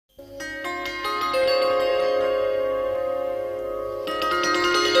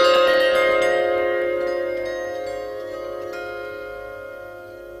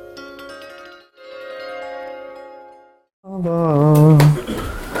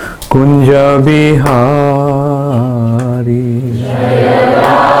Kunj Bihari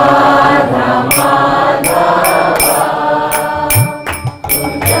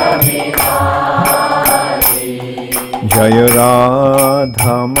Jai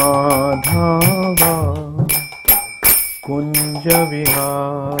Radha Madhava Kunj Bihari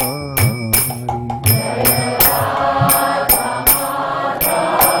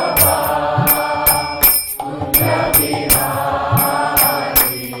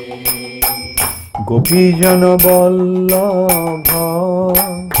गोपीजन Vallabh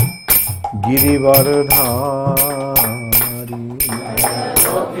Girivardhari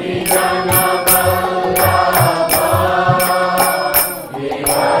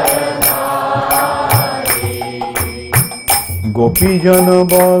गोपीजन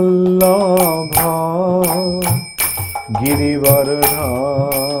Vallabh Girivardhari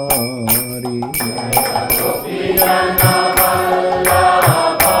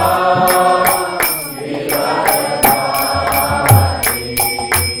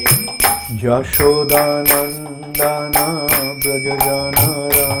Yashodanandan Braj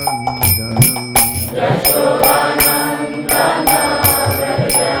Janaranjan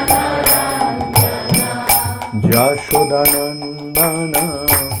Yashodanandan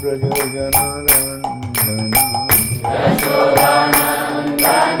Braj Janaranjan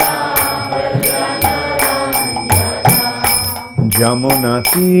Jamuna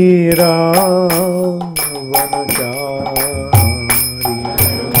Tirah वनचारी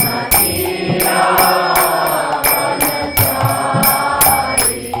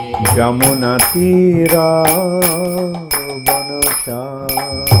Jamuna Tirah वनचारी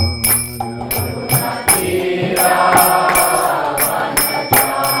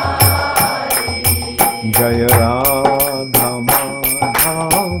Jai Radha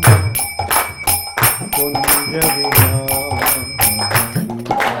Madhav Kunj Bihari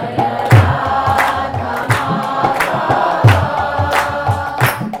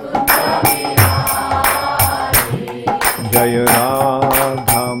Jai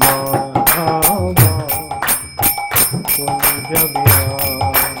Radha Madhav Kunj Bihari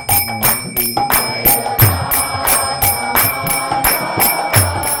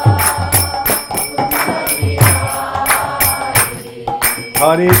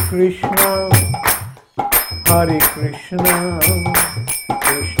Hare Krishna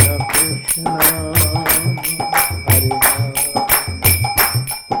Krishna Krishna Hare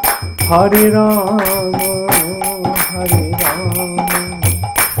Hare Ram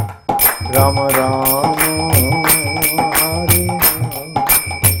Ram Ram Hare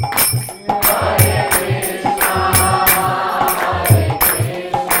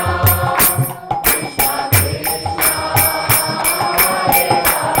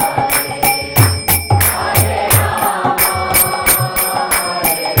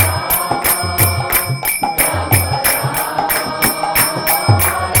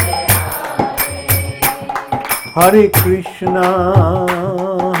Hare Krishna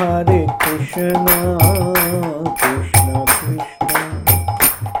Krishna Krishna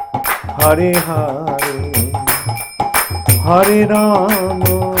Hare Hare Hare Ram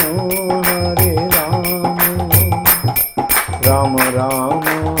Ram Ram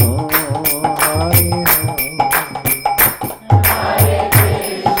Hare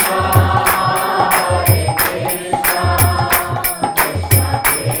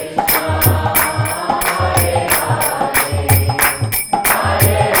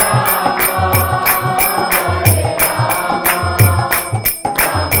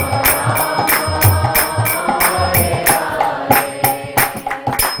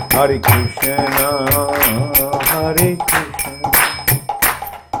Hare Krishna,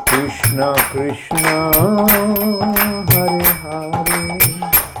 Krishna Krishna, Hare Hare,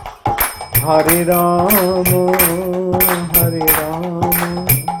 Hare Rama,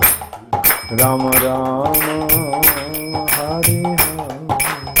 Rama Rama, Hare Hare.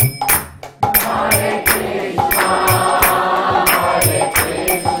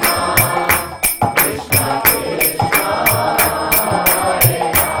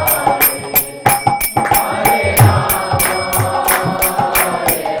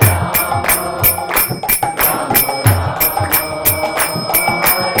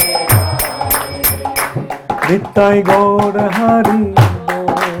 Nittai Gaur Hari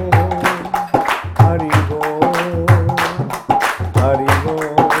Bo, Hari Bo,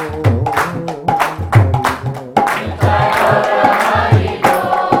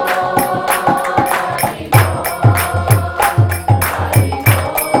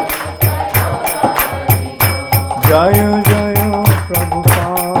 Jaya Jaya Prabhupada,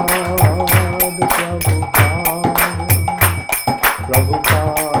 Prabhupada,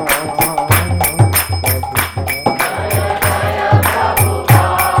 Prabhupada.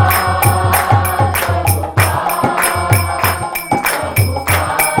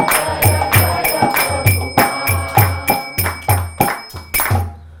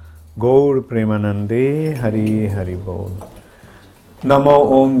 Gaur Premanande Hari Hari Bol.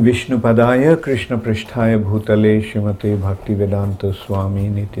 Namo Om Vishnu Padaya Krishna Pristhaya Bhutale Shrimate Bhakti Vedanta Swami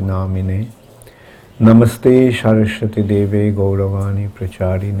Niti Namine. Namaste Saraswati Deve Gauravani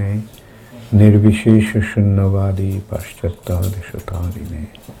Pracharine Nirvishesha Shunnavadi Paschata Dishatarine.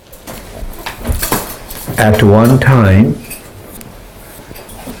 At one time,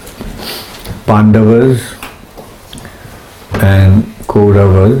 Pandavas and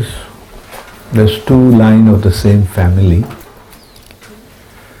Kauravas, there's two lines of the same family,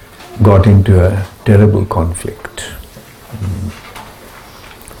 got into a terrible conflict.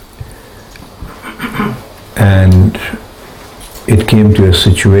 And it came to a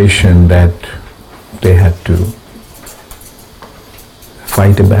situation that they had to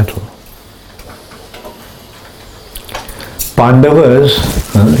fight a battle. Pandavas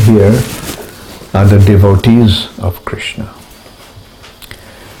here are the devotees of Krishna.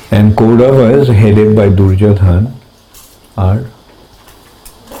 And Kauravas, headed by Duryodhana, are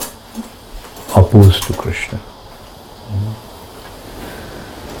opposed to Krishna.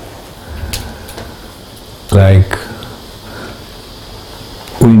 Like,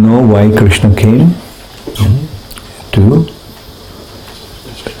 we know why Krishna came, to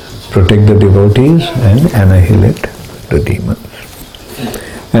protect the devotees and annihilate the demons.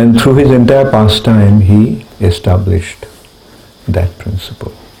 And through his entire pastime, he established that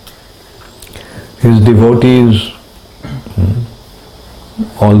principle. His devotees,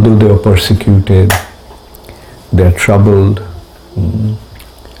 although they are persecuted, they are troubled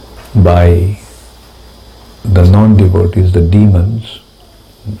by the non-devotees, the demons,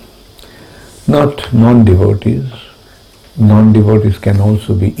 not non-devotees. Non-devotees can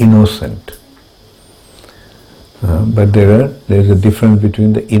also be innocent. But there is a difference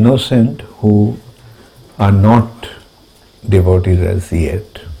between the innocent who are not devotees as yet.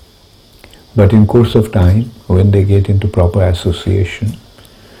 But in course of time, when they get into proper association,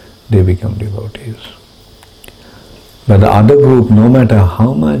 they become devotees. But the other group, no matter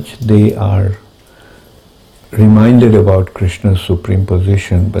how much they are reminded about Krishna's supreme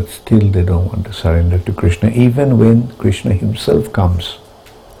position, but still they don't want to surrender to Krishna, even when Krishna himself comes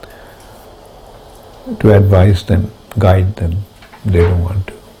to advise them, guide them, they don't want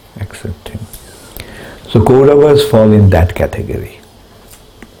to accept him. So Kauravas fall in that category.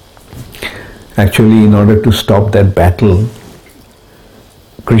 Actually, in order to stop that battle,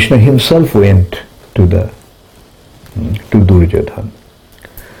 Krishna himself went to Duryodhana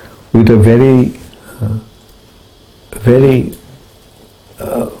with a very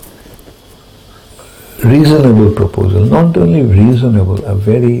reasonable proposal. Not only reasonable, a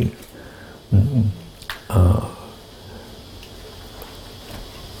very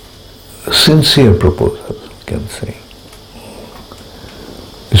sincere proposal, you can say.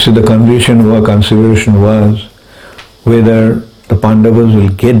 You see, the consideration was whether the Pandavas will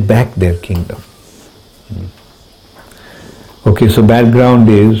get back their kingdom. Okay, so background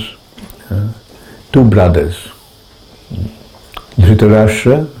is two brothers,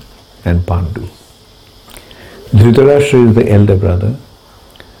 Dhritarashtra and Pandu. Dhritarashtra is the elder brother,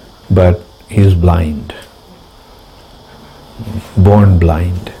 but he is blind, born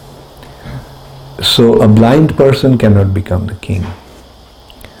blind. So a blind person cannot become the king.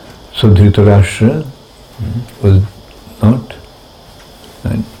 So Dhritarashtra was not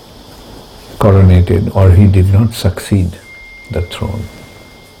coronated, or he did not succeed the throne.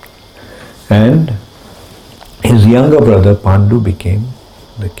 And his younger brother Pandu became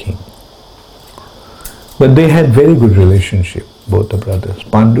the king. But they had very good relationship, both the brothers.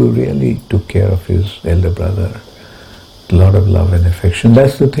 Pandu really took care of his elder brother, a lot of love and affection.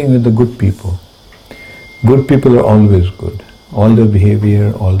 That's the thing with the good people. Good people are always good. All their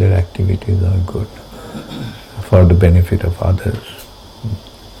behavior, all their activities are good for the benefit of others.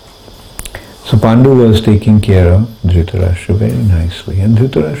 So Pandu was taking care of Dhritarashtra very nicely, and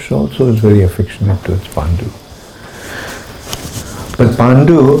Dhritarashtra also was very affectionate towards Pandu. But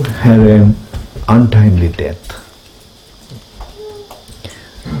Pandu had an untimely death,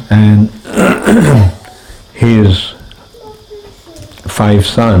 and his 5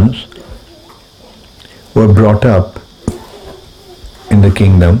 sons were brought up in the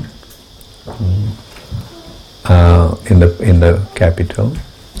kingdom, in the capital,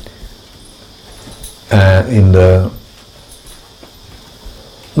 in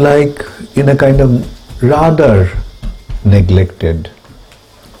a kind of rather neglected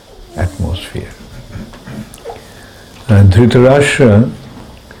atmosphere. And Dhritarashtra,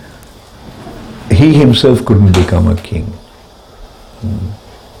 he himself couldn't become a king.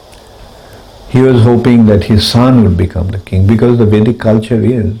 he was hoping that his son would become the king, because the Vedic culture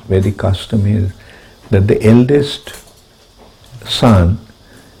is, Vedic custom is, that the eldest son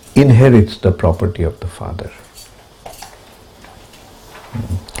inherits the property of the father.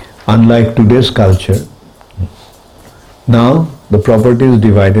 Unlike today's culture, now the property is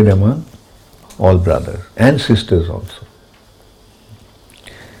divided among all brothers and sisters also.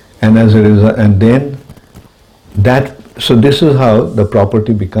 And as a result, and then so this is how the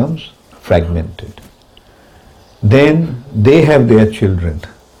property becomes fragmented. Then they have their children.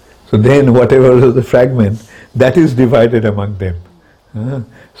 So then whatever is the fragment, that is divided among them.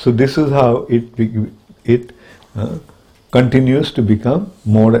 So this is how it continues to become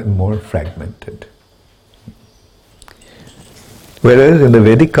more and more fragmented. Whereas in the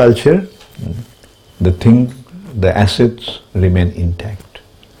Vedic culture, the assets remain intact.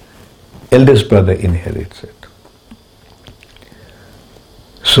 Eldest brother inherits it.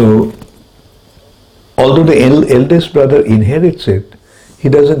 So, although the eldest brother inherits it, he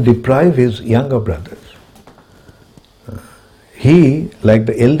doesn't deprive his younger brothers. He, like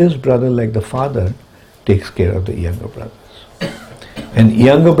the eldest brother, like the father, takes care of the younger brothers. And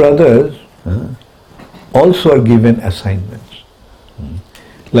younger brothers also are given assignments.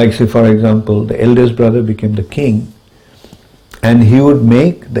 Like, say, for example, the eldest brother became the king, and he would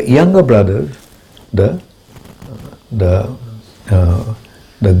make the younger brothers the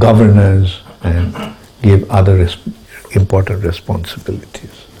governors and give other important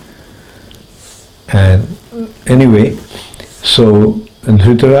responsibilities. And anyway, so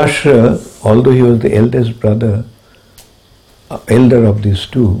Dhritarashtra, although he was the eldest brother, elder of these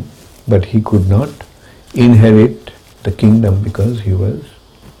two, but he could not inherit the kingdom because he was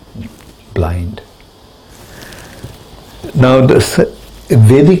blind. Now the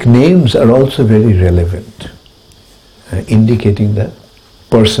Vedic names are also very relevant, indicating the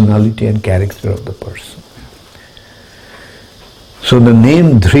personality and character of the person. So the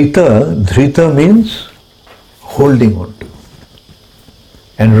name Dhrita means holding on to,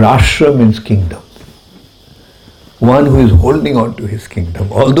 and Rashtra means kingdom. One who is holding on to his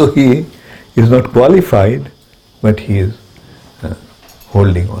kingdom, although he is not qualified, but he is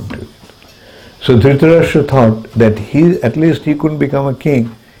holding on to it. So Dhritarashtra thought that at least he couldn't become a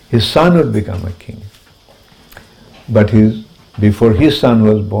king, his son would become a king. But before his son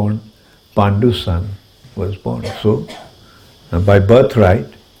was born, Pandu's son was born. So by birthright,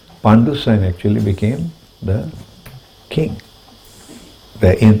 Pandu's son actually became the king,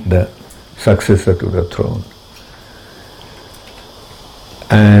 the successor to the throne.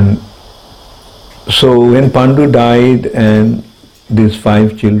 And so when Pandu died and these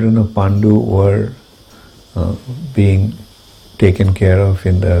 5 children of Pandu were being taken care of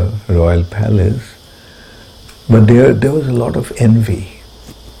in the royal palace, but there was a lot of envy,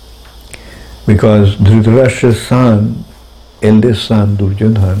 because Dhritarashtra's son, eldest son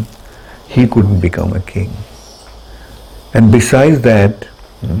Duryodhana, he couldn't become a king. And besides that,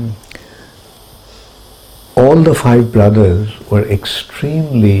 all the 5 brothers were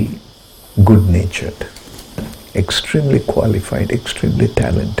extremely good-natured, extremely qualified, extremely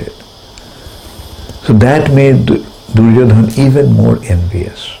talented. So that made Duryodhana even more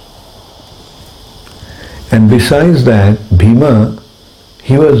envious. And besides that, Bhima,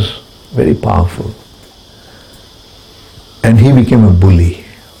 he was very powerful. And he became a bully.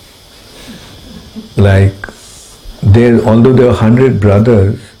 Like, although there were 100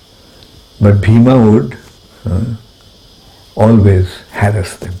 brothers, but Bhima would always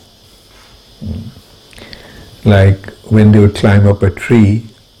harass them. Like when they would climb up a tree,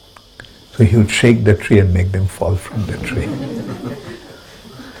 so he would shake the tree and make them fall from the tree.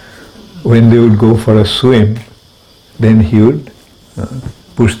 When they would go for a swim, then he would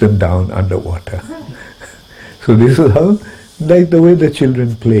push them down underwater. So this is how, like the way the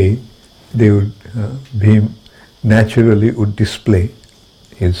children play, they would, Bhim naturally would display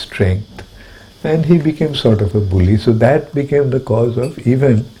his strength. And he became sort of a bully. So that became the cause of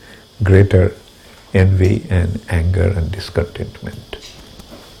even greater envy and anger and discontentment.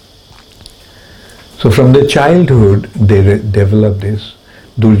 So from the childhood, they developed this,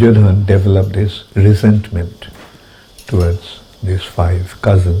 Duryodhana developed this resentment towards these 5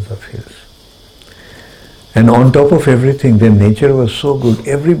 cousins of his. And on top of everything, their nature was so good,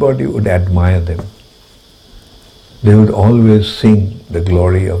 everybody would admire them. They would always sing the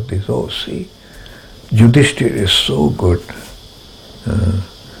glory of this. Oh, see, Yudhishthira is so good.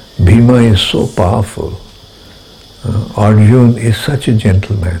 Bhima is so powerful. Arjuna is such a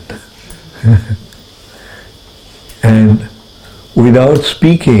gentleman. And without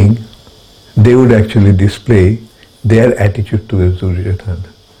speaking, they would actually display their attitude towards Duryodhana.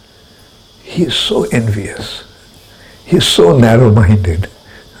 he is so envious. He is so narrow-minded.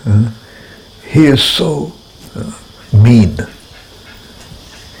 He is so mean.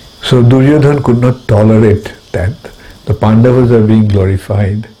 So Duryodhana could not tolerate that. The Pandavas are being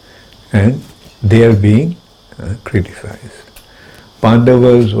glorified and they are being criticized.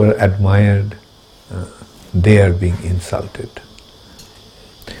 Pandavas were admired, they are being insulted.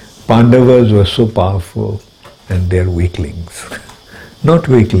 Pandavas were so powerful and they are weaklings. Not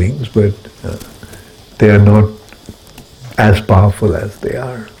weaklings, but they are not as powerful as they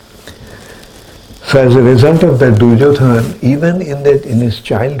are. So as a result of that, Duryodhana, even in his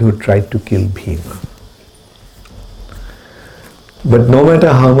childhood, tried to kill Bhima. But no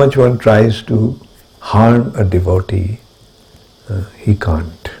matter how much one tries to harm a devotee, he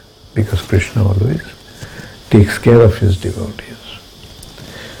can't, because Krishna always takes care of his devotees.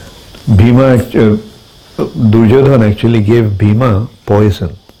 Duryodhana actually gave Bhima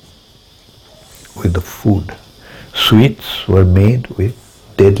poison with the food. Sweets were made with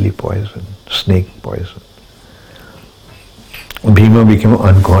deadly poison, snake poison. Bhima became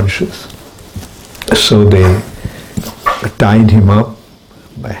unconscious, so they tied him up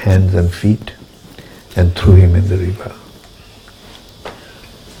by hands and feet and threw him in the river.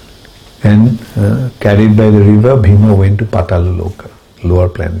 And carried by the river, Bhima went to Patalaloka, lower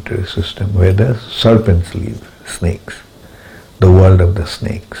planetary system, where the serpents live, snakes, the world of the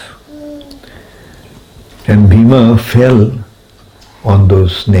snakes. And Bhima fell on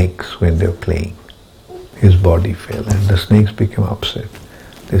those snakes when they were playing. His body fell and the snakes became upset.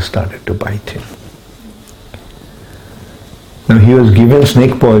 They started to bite him. Now he was given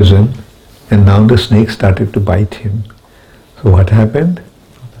snake poison and now the snake started to bite him. So what happened?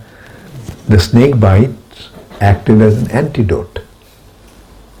 The snake bites acted as an antidote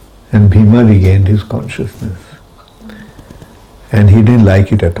and Bhima regained his consciousness. And he didn't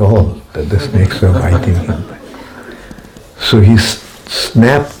like it at all that the snakes were biting him. So he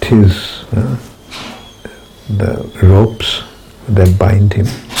snapped the ropes that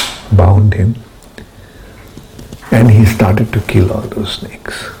bound him, and he started to kill all those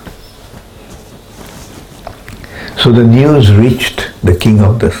snakes. So the news reached the king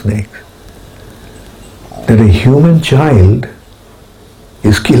of the snakes that a human child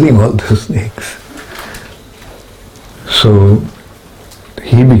is killing all the snakes. So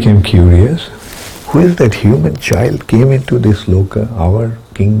he became curious. Who is that human child came into this loka, our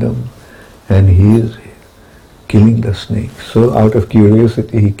kingdom, and he is killing the snakes? So out of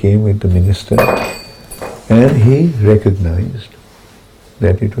curiosity he came with the minister and he recognized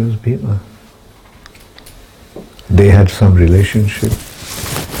that it was Bhima. They had some relationship.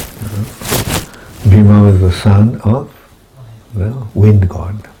 Bhima was the son of the wind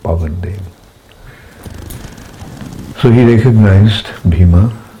god, Pavandev. So he recognized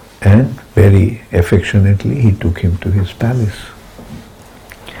Bhima and very affectionately he took him to his palace.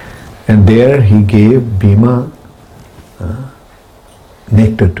 And there he gave Bhima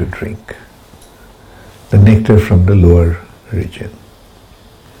nectar to drink, the nectar from the lower region.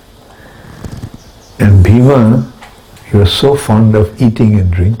 And Bhima, he was so fond of eating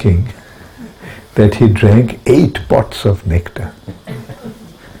and drinking that he drank 8 pots of nectar.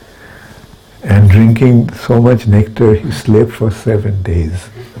 And drinking so much nectar, he slept for 7 days.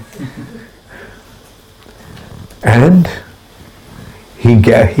 And he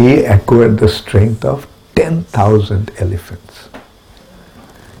acquired the strength of 10,000 elephants.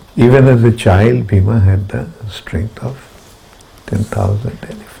 Even as a child, Bhima had the strength of 10,000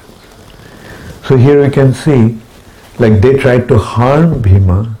 elephants. So here we can see, like they tried to harm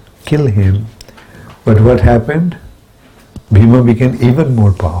Bhima, kill him, but what happened? Bhima became even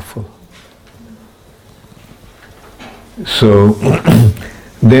more powerful. So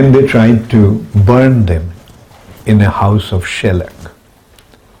then they tried to burn them in a house of shellac.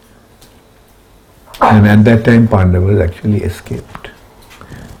 And at that time Pandavas actually escaped,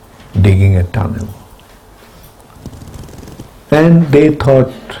 digging a tunnel. And they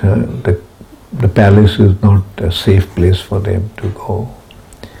thought that the palace is not a safe place for them to go.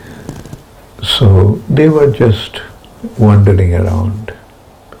 So they were just wandering around.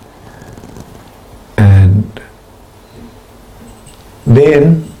 And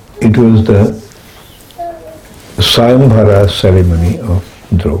then it was the Swayamvara ceremony of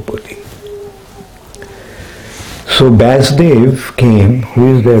Draupadi. So Vasdev came,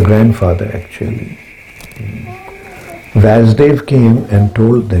 who is their grandfather actually. Vasdev came and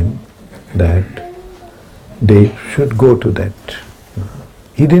told them that they should go to that.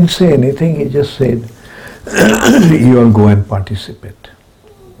 He didn't say anything, he just said, you all go and participate.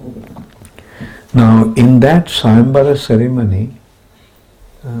 Now in that Swayamvara ceremony,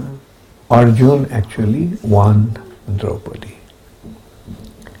 Arjun actually won Draupadi.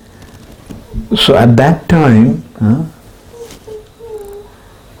 So at that time,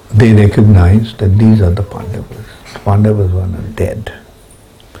 they recognized that these are the Pandavas. The Pandavas were not dead.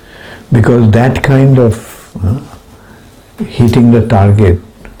 Because that kind of hitting the target,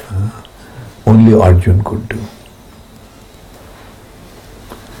 only Arjun could do.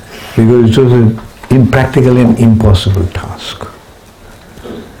 Because it was practically an impossible task.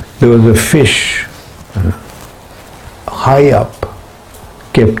 There was a fish high up,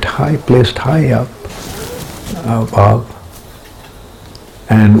 kept high, placed high up above,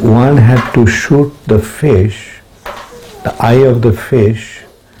 and one had to shoot the fish, the eye of the fish,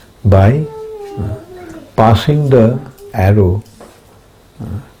 by passing the arrow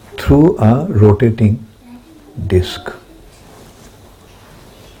through a rotating disc.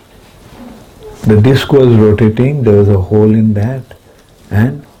 The disc was rotating, there was a hole in that,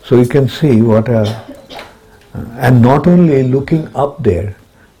 and so you can see what and not only looking up there,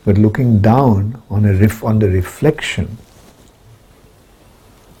 but looking down on the reflection.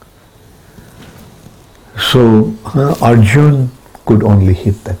 So Arjun could only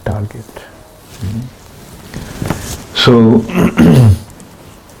hit that target. So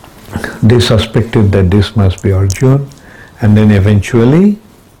they suspected that this must be Arjun, and then eventually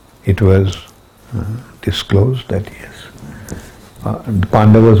it was disclosed that yes, the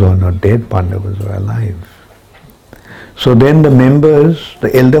Pandavas were not dead, Pandavas were alive. So then the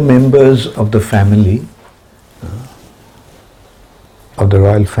elder members of the family, of the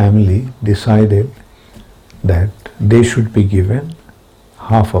royal family, decided that they should be given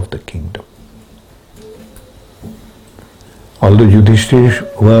half of the kingdom. Although Yudhishthira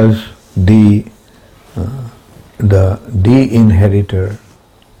was the inheritor,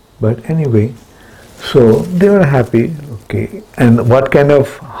 but anyway, so they were happy. Okay, and what kind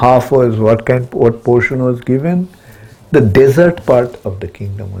of half was what portion was given? The desert part of the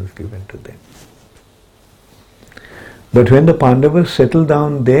kingdom was given to them. But when the Pandavas settled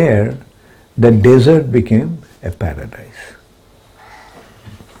down there, the desert became a paradise.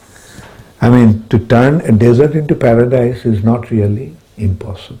 I mean, to turn a desert into paradise is not really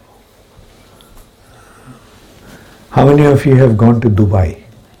impossible. How many of you have gone to Dubai?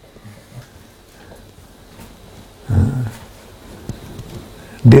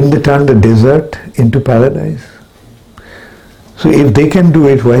 Didn't they turn the desert into paradise? So if they can do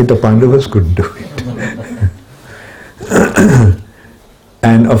it, why the Pandavas couldn't do it?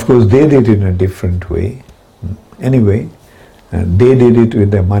 And of course they did it in a different way. Anyway, they did it with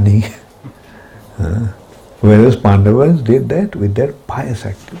their money. Whereas Pandavas did that with their pious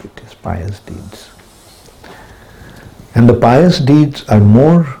activities, pious deeds. And the pious deeds are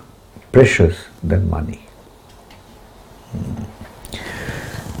more precious than money.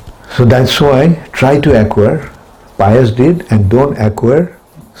 So that's why try to acquire pious deed and don't acquire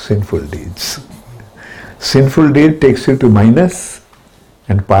sinful deeds. Sinful deed takes you to minus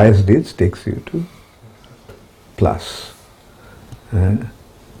and pious deeds takes you to plus.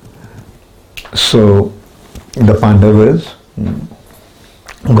 So the Pandavas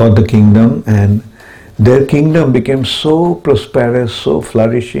got the kingdom, and their kingdom became so prosperous, so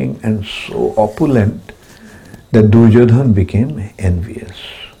flourishing and so opulent that Duryodhana became envious.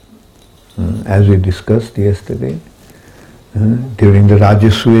 As we discussed yesterday, during the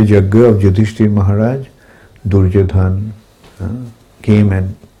Rajasuya Yajna of Yudhishthira Maharaj, Duryodhana came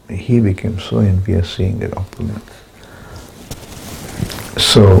and he became so envious seeing their opulence.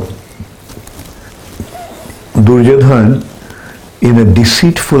 So Duryodhana, in a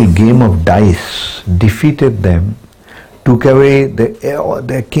deceitful game of dice, defeated them, took away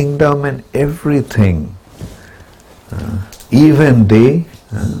their kingdom and everything. Even they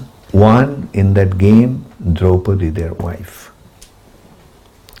won in that game Draupadi, their wife,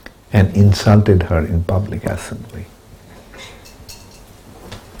 and insulted her in public assembly.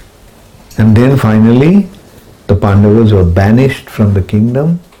 And then finally, the Pandavas were banished from the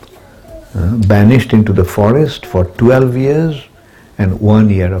kingdom, banished into the forest for 12 years and 1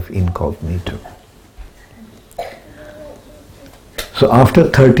 year of incognito. So after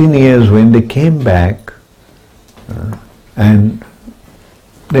 13 years, when they came back, and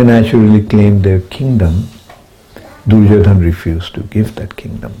they naturally claimed their kingdom, Duryodhana refused to give that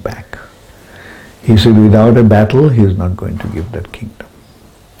kingdom back. He said without a battle, he is not going to give that kingdom.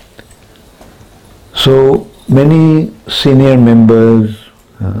 So many senior members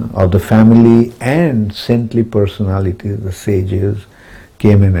of the family and saintly personalities, the sages,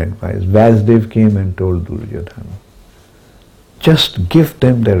 came and advised. Vasudev came and told Duryodhana, just give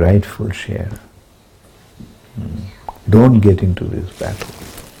them the rightful share. Don't get into this battle.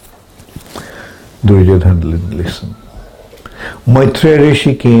 Duryodhana didn't listen. Maitreya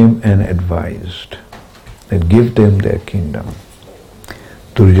Rishi came and advised that give them their kingdom.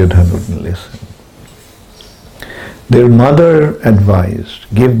 Duryodhana wouldn't listen. Their mother advised,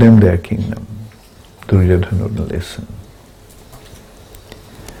 give them their kingdom. Duryodhana wouldn't listen.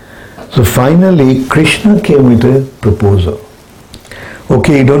 So finally, Krishna came with a proposal.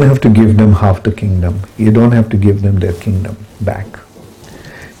 Okay, you don't have to give them half the kingdom. You don't have to give them their kingdom back.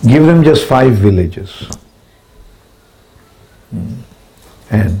 Give them just 5 villages.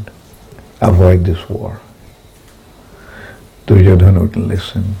 And avoid this war. Duryodhana wouldn't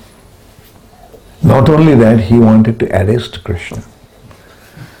listen. Not only that, he wanted to arrest Krishna.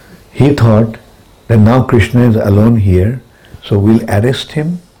 He thought that now Krishna is alone here, so we'll arrest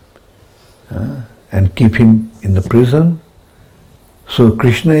him and keep him in the prison. So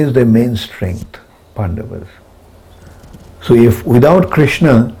Krishna is their main strength, Pandavas. So if without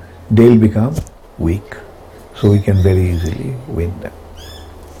Krishna, they'll become weak. So we can very easily win them.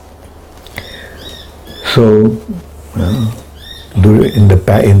 So in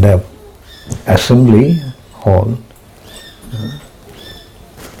the assembly hall,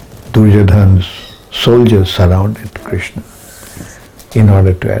 Duryodhana's soldiers surrounded Krishna in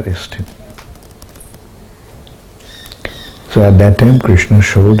order to arrest him. So at that time Krishna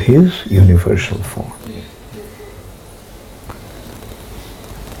showed his universal form.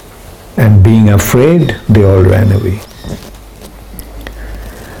 And being afraid, they all ran away.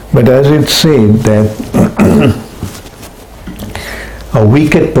 But as it said that a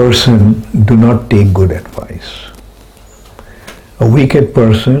wicked person do not take good advice. A wicked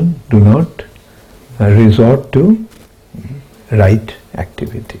person do not resort to right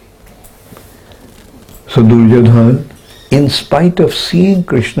activity. So Duryodhana, in spite of seeing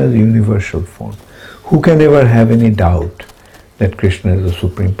Krishna's universal form, who can ever have any doubt that Krishna is the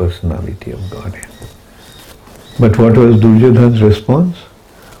Supreme Personality of Godhead? But what was Duryodhana's response?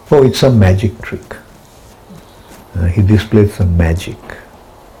 Oh, it's a magic trick. He displayed some magic.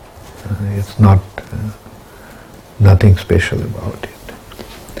 It's not nothing special about it.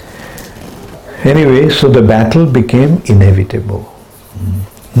 Anyway, so the battle became inevitable.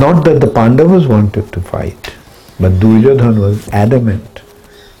 Not that the Pandavas wanted to fight, but Duryodhana was adamant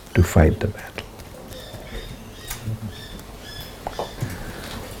to fight the battle.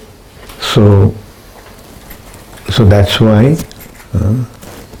 So that's why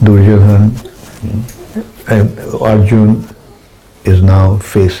Duryodhana and Arjun is now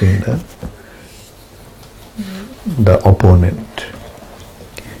facing the opponent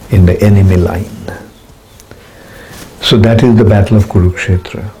in the enemy line. So that is the battle of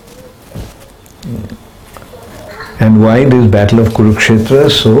Kurukshetra. And why this battle of Kurukshetra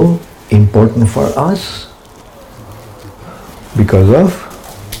is so important for us? Because of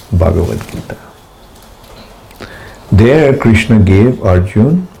Bhagavad Gita. There Krishna gave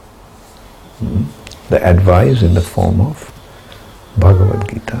Arjun the advice in the form of Bhagavad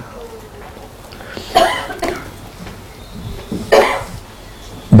Gita.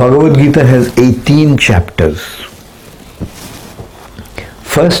 Bhagavad Gita has 18 chapters.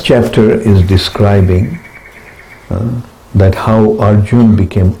 First chapter is describing that how Arjun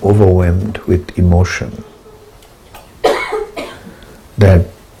became overwhelmed with emotion. That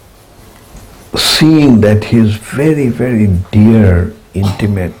seeing that his very, very dear,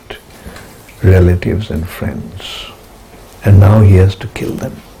 intimate relatives and friends, and now he has to kill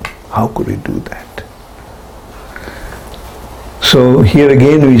them. How could he do that? So here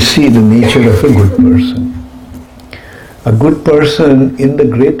again we see the nature of a good person. A good person in the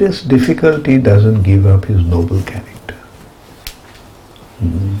greatest difficulty doesn't give up his noble character.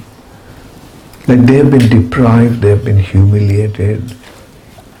 Like they have been deprived, they have been humiliated,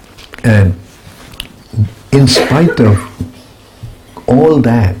 and in spite of all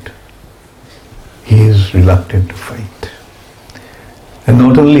that, he is reluctant to fight. And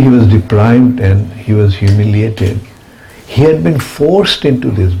not only he was deprived and he was humiliated, he had been forced into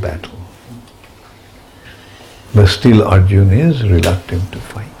this battle. But still Arjuna is reluctant to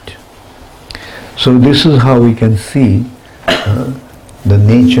fight. So this is how we can see the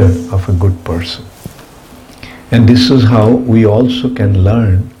nature of a good person. And this is how we also can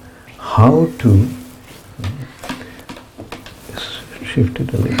learn how to shift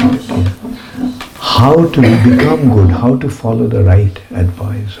it a little bit here. How to become good, how to follow the right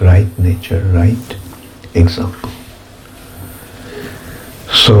advice, right nature, right example.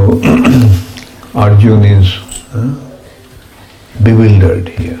 So Arjuna is bewildered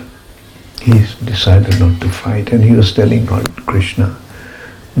here. He's decided not to fight, and he was telling Krishna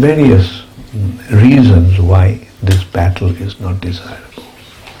various reasons why this battle is not desirable.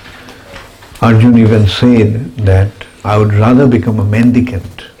 Arjuna even said that I would rather become a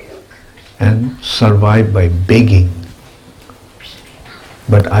mendicant and survive by begging,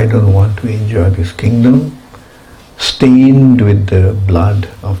 but I don't want to enjoy this kingdom stained with the blood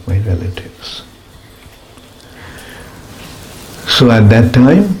of my relatives. So at that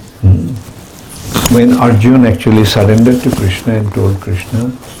time, when Arjuna actually surrendered to Krishna and told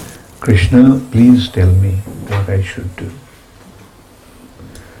Krishna, Krishna, please tell me what I should do.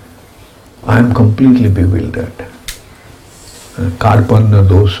 I am completely bewildered. Karpanna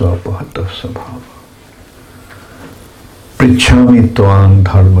dosa apahata sabhava. Prichhami tvam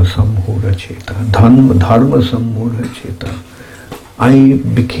dharma samhura cheta. Dharma samhura cheta. I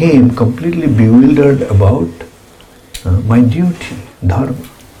became completely bewildered about my duty, dharma.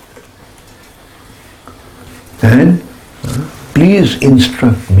 And please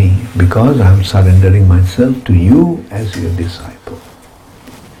instruct me, because I am surrendering myself to you as your disciple.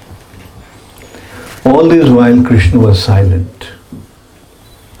 All this while Krishna was silent.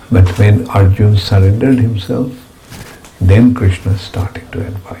 But when Arjuna surrendered himself, then Krishna started to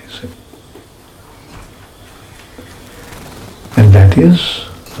advise him. And that is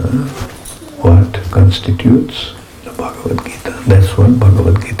what constitutes the Bhagavad Gita. That's what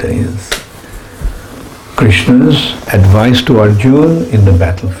Bhagavad Gita is. Krishna's advice to Arjuna in the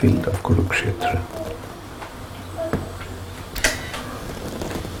battlefield of Kurukshetra.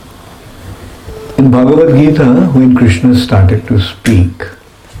 In Bhagavad Gita, when Krishna started to speak,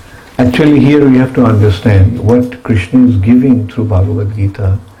 actually here we have to understand what Krishna is giving through Bhagavad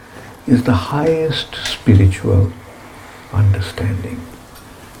Gita is the highest spiritual understanding.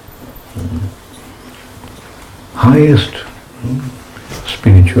 Highest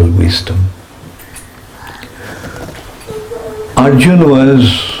spiritual wisdom. Arjuna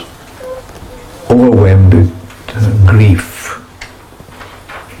was overwhelmed with grief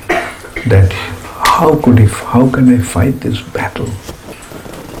that how can I fight this battle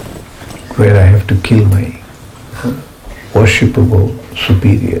where I have to kill my worshipable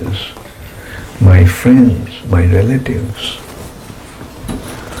superiors, my friends, my relatives.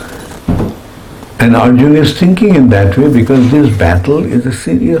 And Arjuna is thinking in that way because this battle is a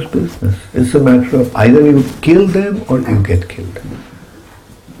serious business. It's a matter of either you kill them or you get killed.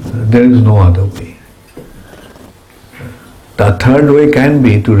 There is no other way. The third way can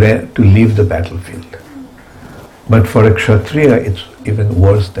be to leave the battlefield. But for a Kshatriya, it's even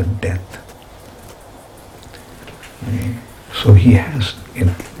worse than death. So he has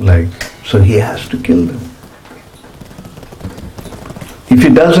to kill them. If he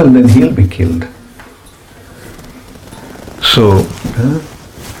doesn't, then he'll be killed. So,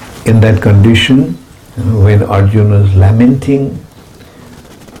 in that condition, when Arjuna is lamenting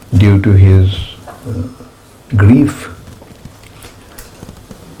due to his grief,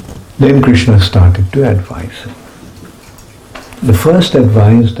 then Krishna started to advise him. The first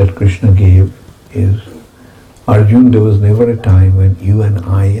advice that Krishna gave is, Arjuna, there was never a time when you and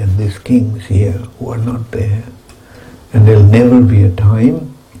I and these kings here who are not there, and there'll never be a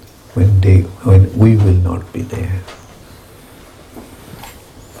time when we will not be there.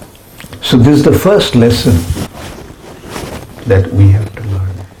 So this is the first lesson that we have to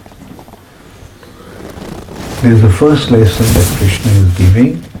learn. This is the first lesson that Krishna is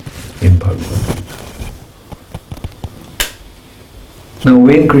giving in Bhagavad Gita. Now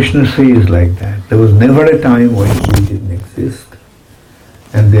when Krishna says like that, there was never a time when we didn't exist,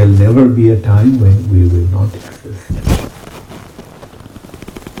 and there'll never be a time when we will not exist.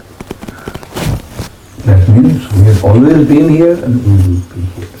 That means we have always been here and we will be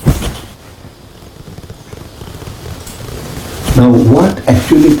here. Now what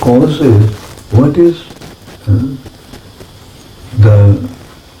actually causes, what is the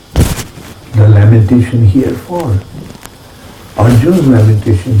lamentation here for? Arjuna's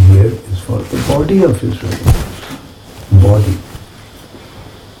lamentation here is for the body of his relatives. Body.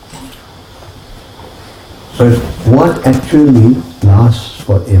 But what actually lasts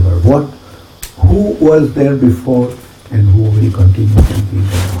forever? Who was there before and who will continue to be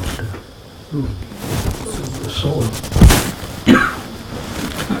there after? The soul.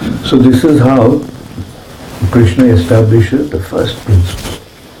 So this is how Krishna establishes the first principle,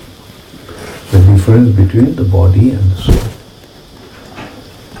 the difference between the body and the soul.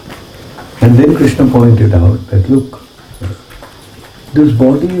 And then Krishna pointed out that, look, this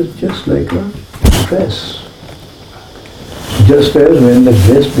body is just like a dress. Just as when the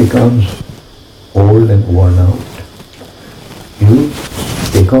dress becomes old and worn out, you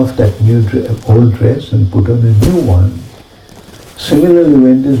take off that old dress and put on a new one. Similarly,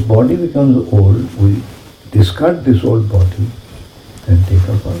 when this body becomes old, we discard this old body and take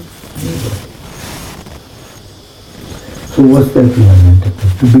up a new body. So what's there to lament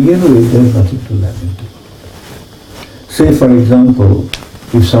about? To begin with, there's nothing to lament about. Say for example,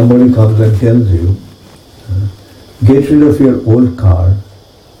 if somebody comes and tells you, get rid of your old car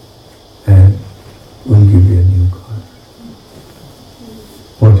and we'll give you a new car.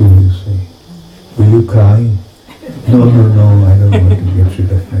 What will you say? Will you cry? No, I don't want to get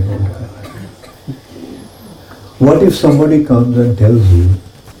rid of my old car. What if somebody comes and tells you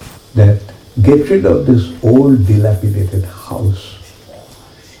that get rid of this old dilapidated house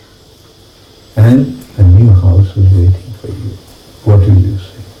and a new house is waiting for you? What will you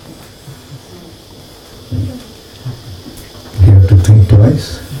say? You have to think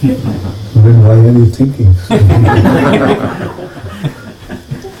twice. Then why are you thinking?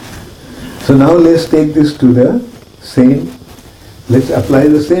 So now let's take this to the same, let's apply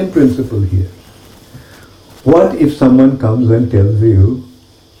the same principle here. What if someone comes and tells you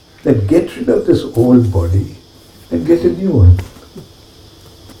that get rid of this old body and get a new one?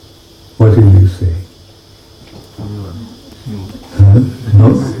 What will you say? Huh? No?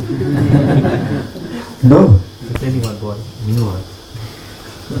 No? Depending on what new one.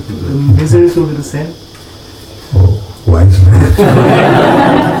 The miseries will be the same. Oh, wise man.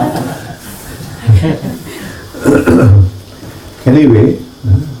 Anyway,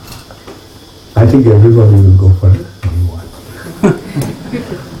 I think everybody will go for a new one.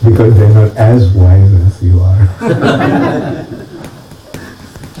 Because they're not as wise as you are.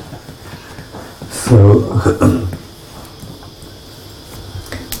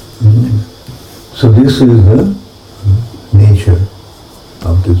 So this is the nature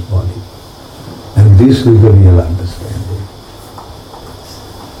of this body. And this is the real understanding.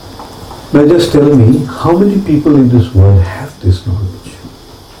 Now just tell me, how many people in this world have this knowledge?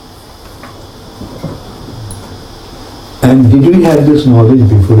 And did we have this knowledge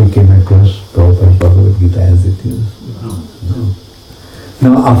before we came across Prabhupada's Bhagavad Gita as it is? No.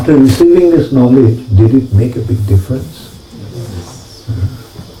 Now after receiving this knowledge, did it make a big difference?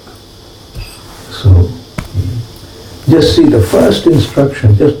 So, just see the first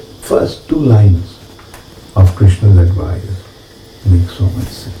instruction, just first 2 lines of Krishna's advice make so much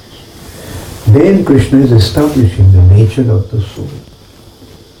sense. Then Krishna is establishing the nature of the soul.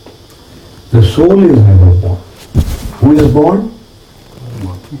 The soul is never born. Who is born?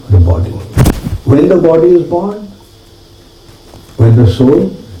 The body. When the body is born? When the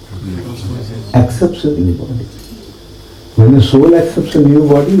soul accepts a new body. When the soul accepts a new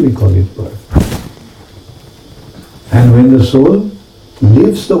body, we call it birth. And when the soul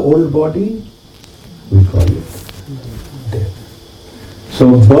leaves the old body, we call it death.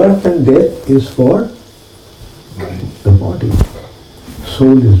 So birth and death is for the body.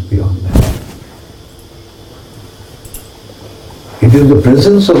 Soul is beyond that. It is the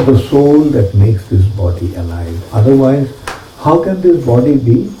presence of the soul that makes this body alive. Otherwise, how can this body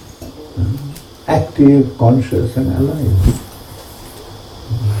be active, conscious and alive?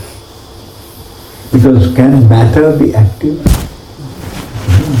 Because can matter be active?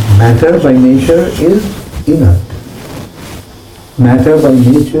 Matter by nature is inert. Matter by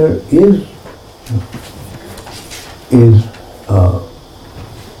nature is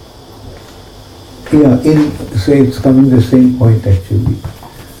say it's coming the same point actually.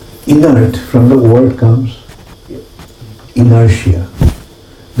 Inert, from the word comes inertia.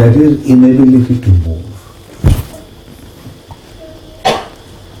 That is inability to move.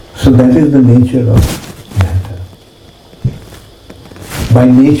 So that is the nature of matter. By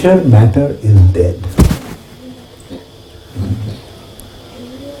nature, matter is dead.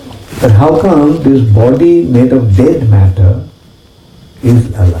 But how come this body made of dead matter is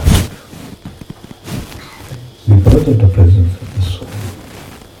alive? Because of the presence of the soul.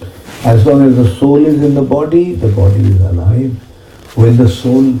 As long as the soul is in the body is alive. When the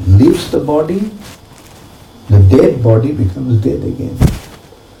soul leaves the body dead body becomes dead again.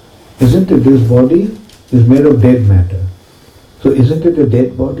 Isn't it? This body is made of dead matter. So isn't it a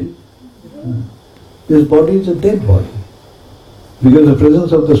dead body? This body is a dead body. Because the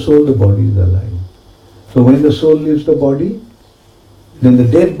presence of the soul, the body is alive. So when the soul leaves the body, then the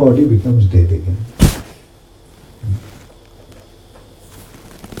dead body becomes dead again.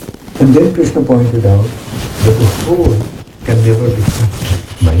 And then Krishna pointed out that the soul can never be cut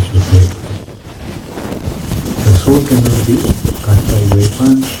by suffering. The soul cannot be cut by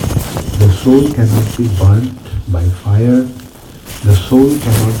weapons. The soul cannot be burnt by fire. The soul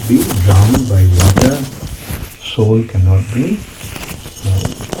cannot be drowned by water. Soul cannot be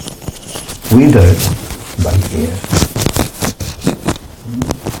withered by air.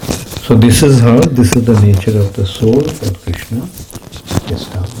 So this is the nature of the soul that Krishna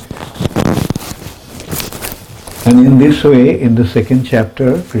established. And in this way, in the second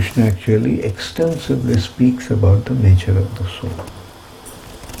chapter, Krishna actually extensively speaks about the nature of the soul.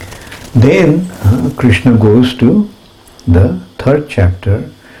 Then Krishna goes to the third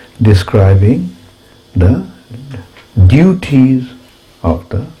chapter, describing the duties of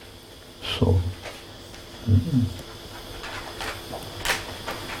the soul.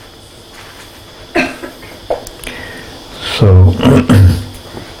 So,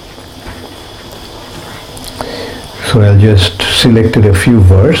 so I'll just selected a few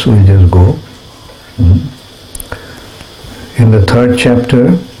verses, we'll just go. In the third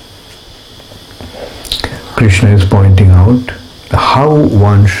chapter, Krishna is pointing out how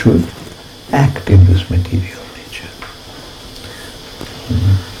one should act in this material nature.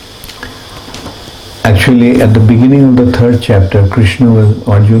 Actually, at the beginning of the third chapter,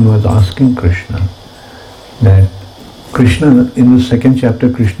 Arjuna was asking Krishna that in the second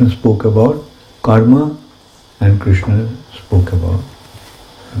chapter, Krishna spoke about karma and Krishna spoke about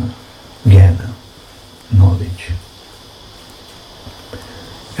jnana, knowledge.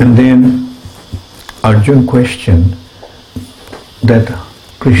 And then Arjuna questioned that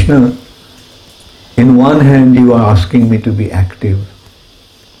Krishna, in one hand you are asking me to be active,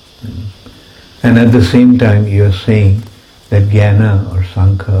 and at the same time you are saying that jnana or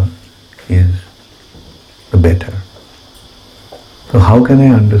sankhya is the better. So how can I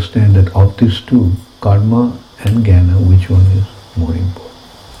understand that of these two, karma and jnana, which one is more important?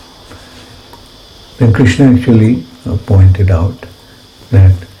 Then Krishna actually pointed out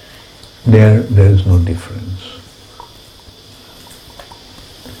that there is no difference.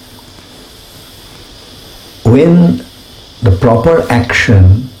 When the proper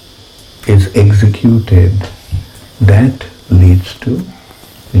action is executed, that leads to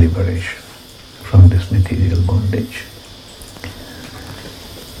liberation from this material bondage.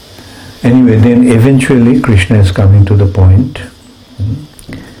 Anyway, then eventually Krishna is coming to the point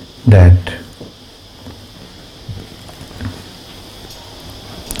that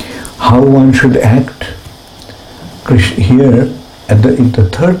how one should act. Here, in the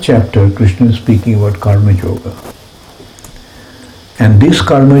third chapter, Krishna is speaking about karma yoga. And this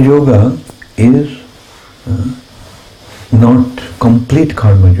karma yoga is not complete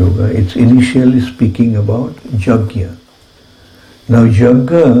karma yoga. It's initially speaking about yajna. Now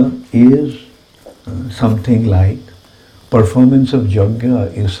yajna is something like, performance of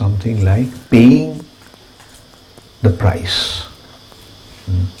yajna is something like paying the price.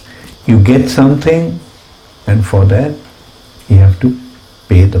 You get something, and for that you have to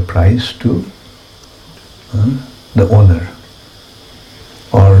pay the price to the owner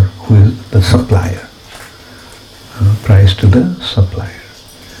or who is the supplier. Price to the supplier.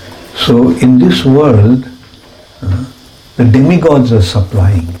 So in this world, the demigods are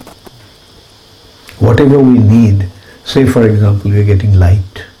supplying whatever we need. Say for example, we are getting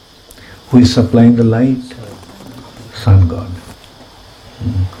light. Who is supplying the light? Sun God.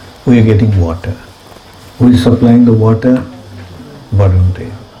 We are getting water. Who is supplying the water? Varun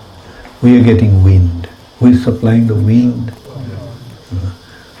Deva. We are getting wind. Who is supplying the wind?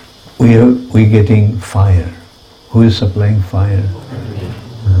 We are getting fire. Who is supplying fire?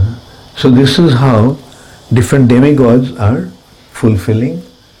 So this is how different demigods are fulfilling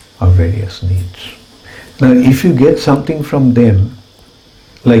our various needs. Now if you get something from them,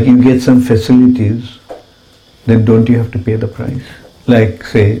 like you get some facilities, then don't you have to pay the price? Like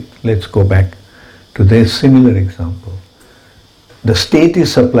say, let's go back to this similar example. The state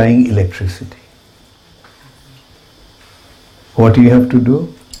is supplying electricity. What do you have to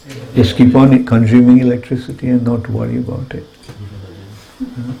do? Just keep on consuming electricity and not worry about it.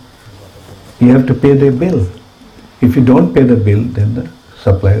 You have to pay the bill. If you don't pay the bill, then the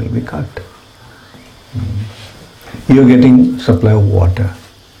supply will be cut. You are getting supply of water.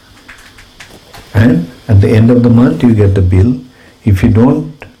 And at the end of the month you get the bill. If you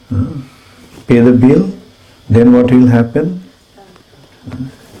don't pay the bill, then what will happen?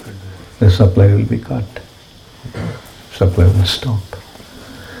 The supply will be cut. Supply will stop.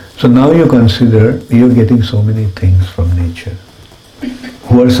 So now you consider you are getting so many things from nature.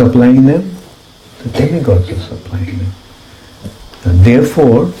 Who are supplying them? The demigods are supplying them. And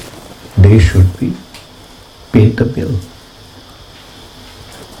therefore, they should be paid the bill.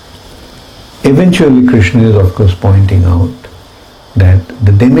 Eventually, Krishna is of course pointing out that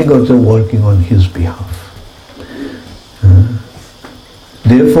the demigods are working on his behalf.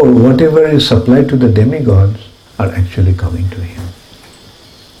 Therefore, whatever is supplied to the demigods are actually coming to him.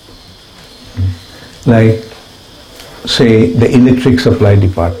 Like, say, the electric supply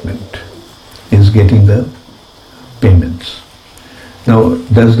department is getting the payments. Now,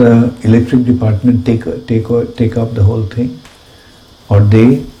 Does the electric department take up the whole thing, or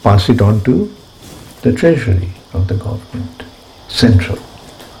they pass it on to the treasury of the government, central?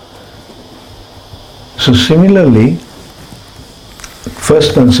 So similarly,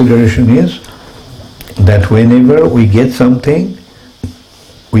 first consideration is that whenever we get something,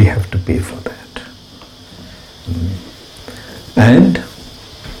 we have to pay for that. And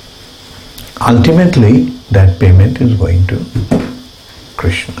ultimately, that payment is going to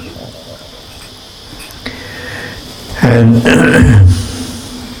Krishna. And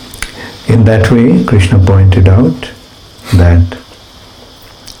in that way, Krishna pointed out that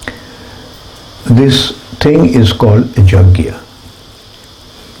this thing is called a yajna.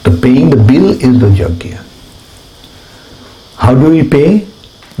 The paying the bill is the yajna. How do we pay?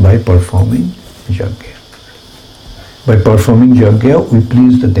 By performing yajna. By performing yajna, we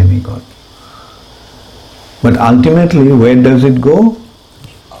please the demigod. But ultimately, where does it go?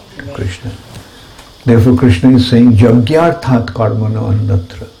 To Krishna. Therefore, Krishna is saying, Jagyarthat karmana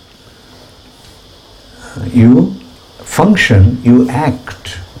annatra. You function, you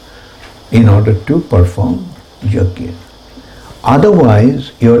act in order to perform yajna.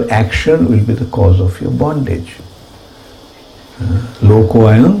 Otherwise, your action will be the cause of your bondage.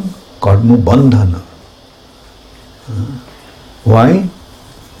 Lokoayam karma bandhana. Why?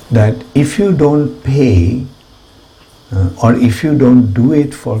 That if you don't pay or if you don't do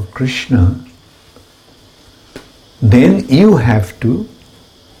it for Krishna, then you have to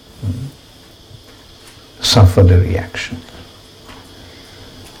suffer the reaction.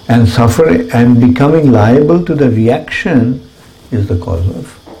 And becoming liable to the reaction is the cause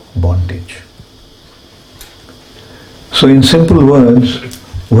of bondage. So in simple words,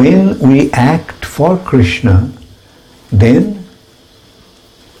 when we act for Krishna, then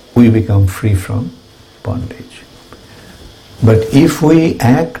we become free from bondage. But if we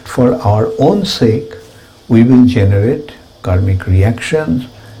act for our own sake, we will generate karmic reactions,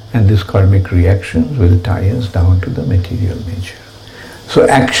 and these karmic reactions will tie us down to the material nature. So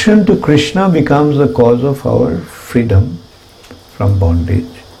action to Krishna becomes the cause of our freedom from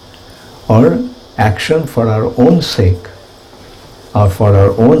bondage, or action for our own sake or for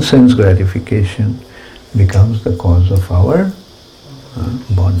our own sense gratification becomes the cause of our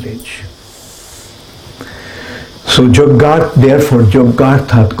bondage. So therefore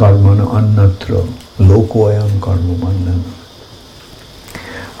Jagarthat karmana annatra lokoyam karma bandhana.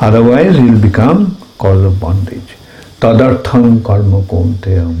 Otherwise he will become cause of bondage. Tadartham karma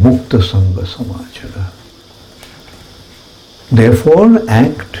konteya mukta sangha samachara. Therefore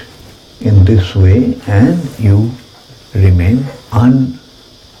act in this way and you remain unaffected.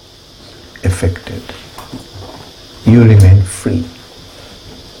 You remain free.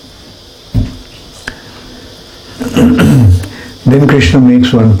 Then Krishna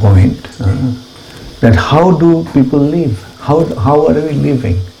makes one point that how do people live? How are we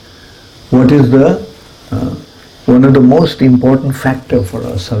living? What is the one of the most important factor for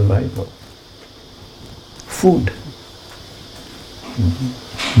our survival? Food.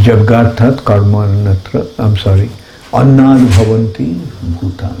 Jagarthat karma annatra, annad bhavanti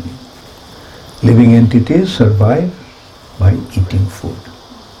bhutani. Living entities survive by eating food.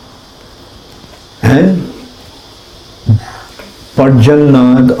 And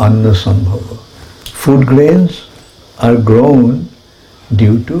parjannad anna sambhava. Food grains are grown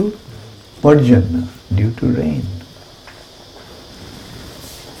due to parjanna, due to rain.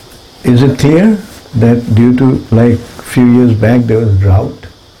 Is it clear that due to, like few years back, there was drought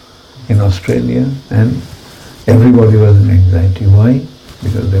in Australia and everybody was in anxiety. Why?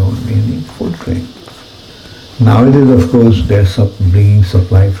 Because there won't be any food grain. Nowadays, of course, they're bringing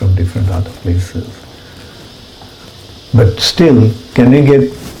supply from different other places. But still, can you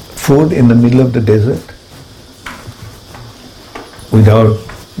get food in the middle of the desert without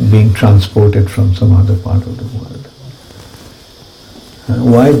being transported from some other part of the world?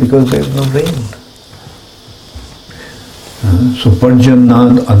 Why? Because there is no rain. So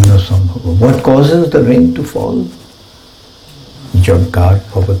parjannad anna sambhava. What causes the rain to fall? Jagat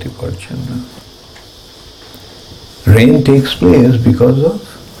bhavati parjanna. Rain takes place because of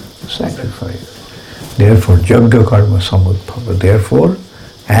sacrifice. Therefore, yajna karma samudbhava. Therefore,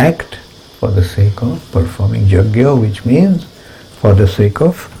 act for the sake of performing yajna, which means for the sake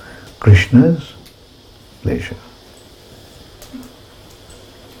of Krishna's pleasure.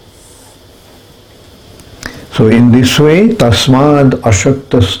 So in this way, tasmad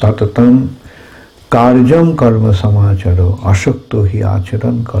ashaktas tatatam karjam karma samacharo ashakto hi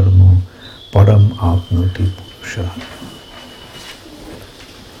acharan karma param apnoti purusha.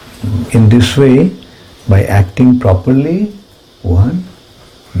 In this way, by acting properly, one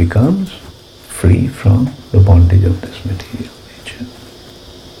becomes free from the bondage of this material nature.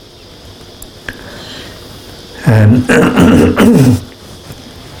 And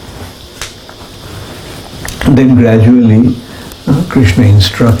then gradually Krishna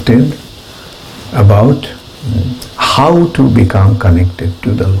instructed about how to become connected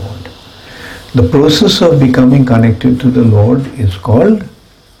to the Lord. The process of becoming connected to the Lord is called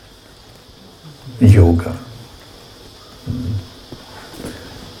yoga.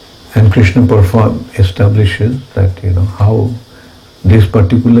 And Krishna establishes that, how this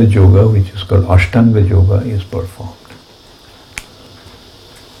particular yoga, which is called Ashtanga yoga, is performed.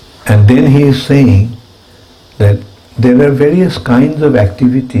 And then he is saying that there are various kinds of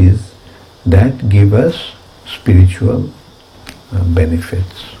activities that give us spiritual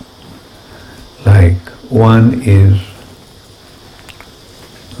benefits. Like one is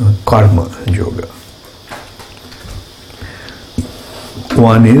karma yoga.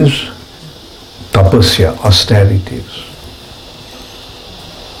 One is tapasya, austerities.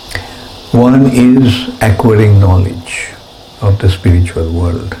 One is acquiring knowledge of the spiritual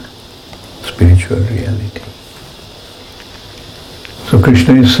world, spiritual reality. So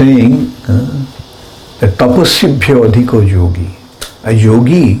Krishna is saying that tapasyabhya adhiko yogi, a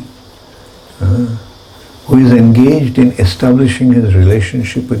yogi who is engaged in establishing his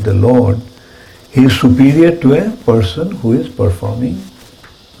relationship with the Lord, he is superior to a person who is performing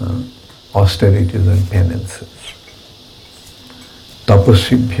austerities and penances.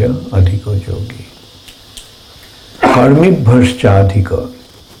 Tapasyabhya adhiko yogi. Karmibhascha adhika.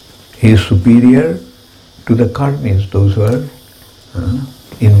 He is superior to the karmis, those who are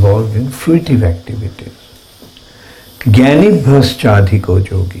involved in fruitive activities. Jnanibhascha adhiko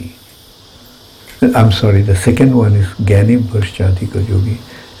yogi. I'm sorry, the second one is Jnanibhascha adhiko yogi,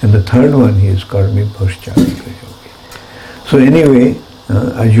 and the third one is Karmibhascha adhiko yogi. So anyway,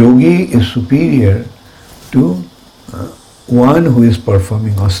 a yogi is superior to one who is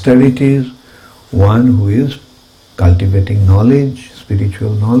performing austerities, one who is cultivating knowledge,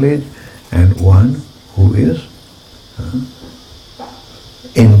 spiritual knowledge, and one who is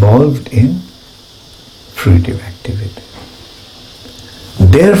involved in fruitive activity.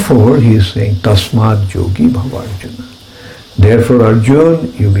 Therefore, he is saying, Tasmad yogi bhava Arjuna. Therefore, Arjuna,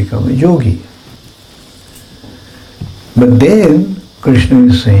 you become a yogi. But then, Krishna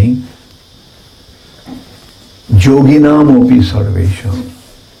is saying, Yoginam opi sarvesham,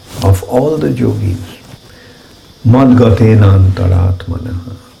 of all the yogis, Madgatena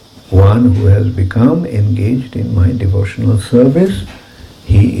antaratmanaha, one who has become engaged in my devotional service,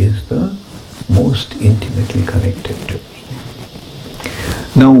 he is the most intimately connected to me.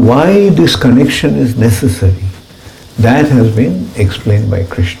 Now, why this connection is necessary, that has been explained by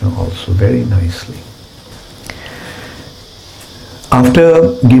Krishna also very nicely.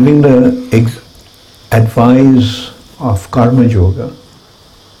 After giving the advice of karma yoga,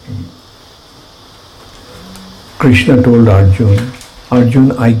 Krishna told Arjuna,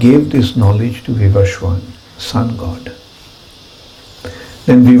 Arjuna, I gave this knowledge to Vivaswan, sun god.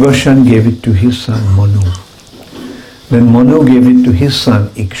 Then Vivaswan gave it to his son Manu. Then Manu gave it to his son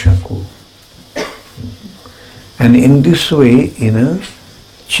Ikshaku. And in this way, in a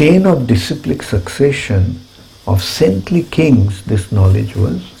chain of disciplic succession of saintly kings, this knowledge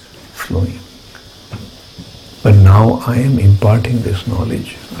was flowing. But now I am imparting this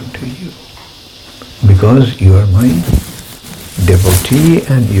knowledge unto you, because you are my devotee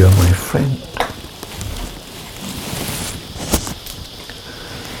and you are my friend.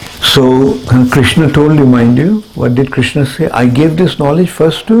 So Krishna told you, mind you, what did Krishna say? I gave this knowledge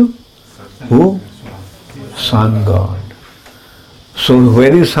first to who? Sun God. So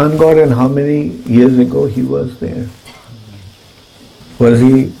where is Sun God and how many years ago he was there? Was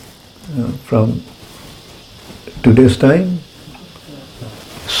he from today's time?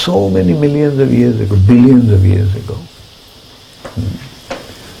 So many millions of years ago, billions of years ago.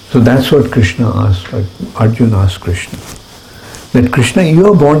 So that's what Krishna asked, Arjuna asked Krishna. That Krishna, you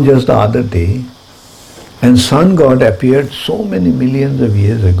were born just the other day, and Sun God appeared so many millions of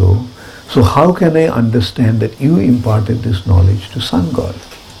years ago. So how can I understand that you imparted this knowledge to Sun God?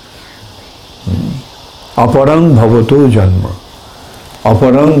 Aparang bhavato janma.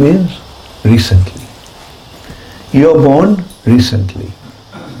 Aparang means recently. You are born recently.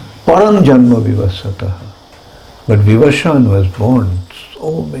 Parang janma vivasataha. But Vivaswan was born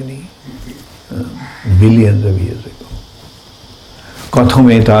so many billions of years ago.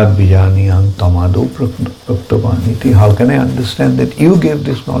 Kathametad vijaniyam tamado praktavaniti. How can I understand that you gave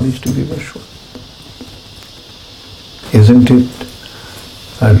this knowledge to Vivaswan? Isn't it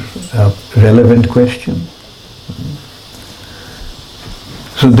a relevant question?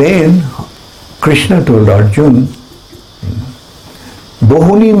 So then Krishna told Arjuna,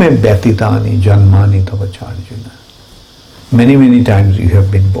 Bahuni me vyatitani janmani tavacharjuna. Many, many times you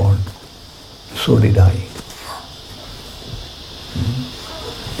have been born. So did I.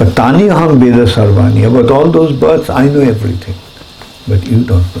 But tani aham veda sarvani. About all those births, I know everything. But you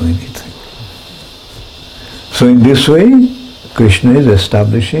don't know anything. So in this way, Krishna is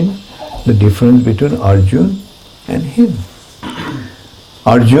establishing the difference between Arjuna and him.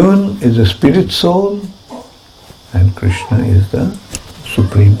 Arjuna is a spirit soul and Krishna is the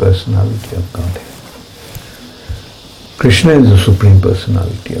Supreme Personality of Godhead. Krishna is the Supreme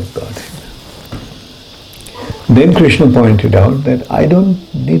Personality of Godhead. Then Krishna pointed out that I don't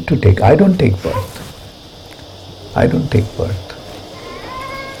take birth. I don't take birth.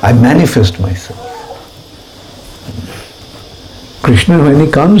 I manifest myself. Krishna, when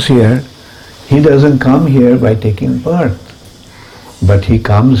he comes here, he doesn't come here by taking birth, but he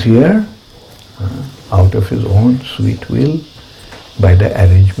comes here out of his own sweet will by the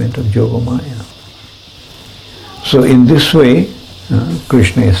arrangement of Yogamaya. So in this way,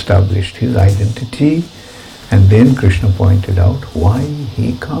 Krishna established his identity, and then Krishna pointed out why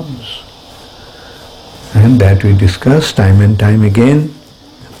he comes. And that we discussed time and time again.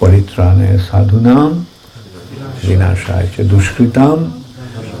 Paritranaya sadhunam, vinashaya cha dushkritam,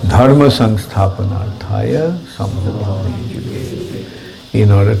 dharma samsthapanarthaya sambhavami juge. In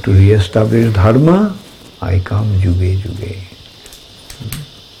order to re-establish dharma, I come juge juge.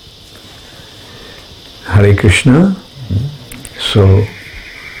 Hare Krishna. So,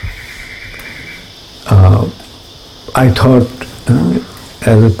 I thought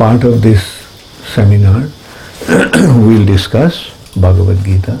as a part of this seminar, we'll discuss Bhagavad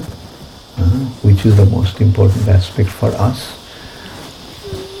Gita, which is the most important aspect for us.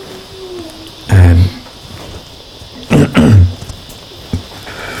 And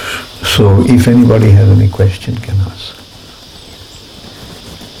so if anybody has any question, can ask.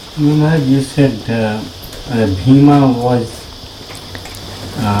 You said Bhima was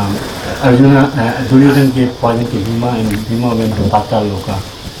Arjuna, Duryodhana gave poison to Bhima and Bhima went to Patal Loka.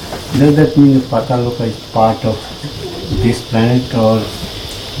 Does that mean that Patal Loka is part of this planet or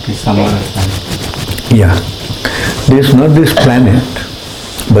it is some other planet? Yeah. There's not this planet,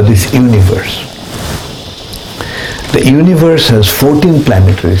 but this universe. The universe has 14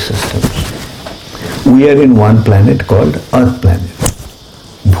 planetary systems. We are in one planet called Earth planet,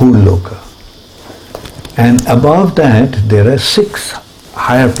 Bhuloka. And above that there are 6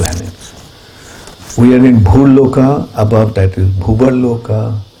 higher planets. We are in Bhuloka, above that is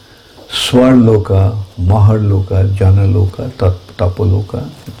Bhubarloka, Swarloka, Maharloka, Janaloka, Tapoloka,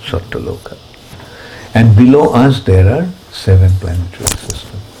 and Sattaloka. And below us there are 7 planetary systems.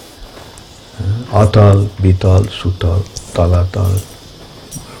 Atal, Bital, Sutal, Talatal,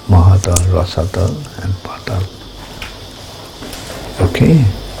 Mahatal, Rasatal and Patal. Okay?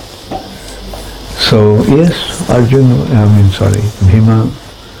 So yes, Bhima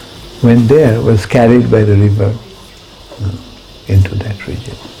went there, was carried by the river into that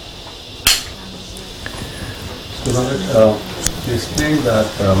region. So you explained that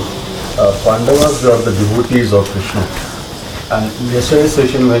Pandavas are the devotees of Krishna. And in yesterday's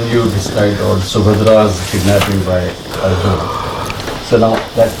session when you described all Subhadra's kidnapping by Arjuna, so now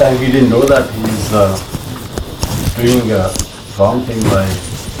that time we didn't know that he's doing a wrong thing by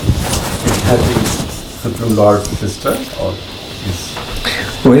kidnapping Supreme Lord's sister, or is...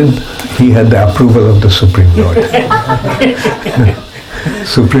 Well, he had the approval of the Supreme Lord.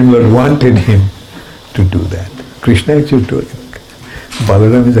 Supreme Lord wanted him to do that. Krishna actually told him,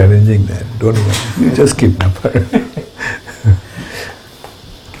 Balaram is arranging that, don't worry, you just kidnap her.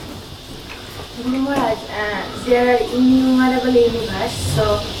 There are innumerable universes,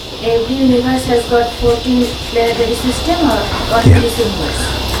 so every universe has got 14 planetary system, or what is this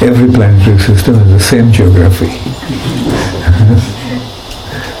universe? Every planetary system has the same geography.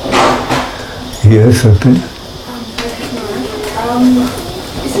 Yes, Satya?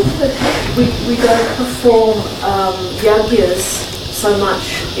 Is it that we don't perform yajnas so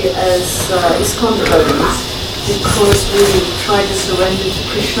much as ISKCON devotees because we try to surrender to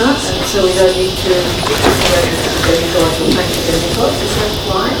Krishna, and so we don't need to surrender to the demigods or thank the demigods? Is that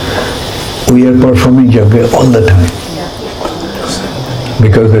why? We are performing yajna all the time.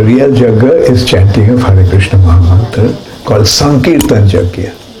 Because the real yajna is chanting of Hare Krishna Mahamantra called Sankirtan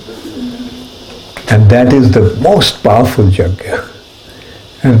Yajna. And that is the most powerful yajna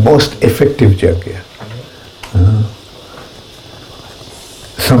and most effective yajna.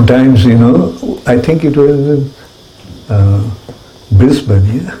 Sometimes, I think it was in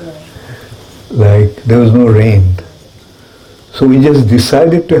Brisbane, like there was no rain. So we just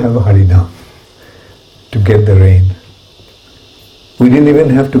decided to have a Harinam to get the rain. We didn't even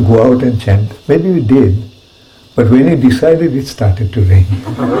have to go out and chant. Maybe we did, but when we decided, it started to rain.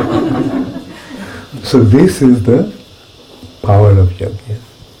 So this is the power of Yajna,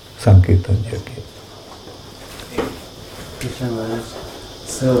 Sankirtan Yajna.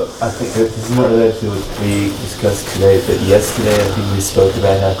 So I think that this is not related to what we discussed today, but yesterday I think we spoke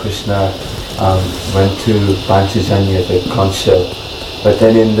about how Krishna went to Panchajanya, the conch shell. But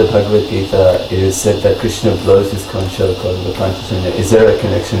then in the Bhagavad Gita it is said that Krishna blows his conch shell called the Panchajanya. Is there a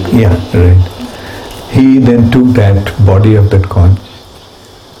connection? Yeah, right. He then took that body of that conch,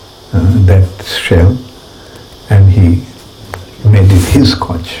 that shell, and he made it his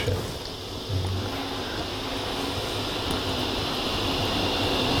conch shell.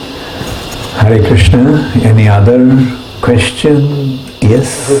 Hare Krishna. Any other question?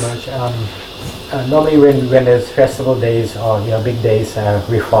 Yes? Normally when there's festival days or big days,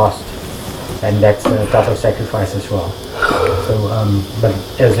 we fast, and that's a type of sacrifice as well. So, but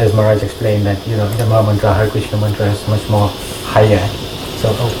as Maharaj explained that the Maha Mantra, Hare Krishna mantra is much more higher.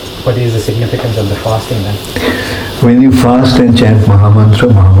 So, what is the significance of the fasting then? When you fast and chant Maha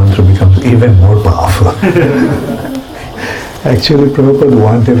Mantra becomes even more powerful. Actually, Prabhupada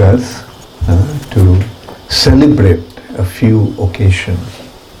wanted us to celebrate a few occasions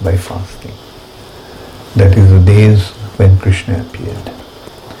by fasting. That is the days when Krishna appeared,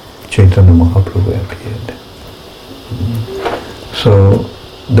 Chaitanya Mahaprabhu appeared. So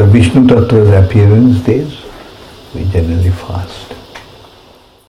the Vishnu Tattva's appearance days, we generally fast.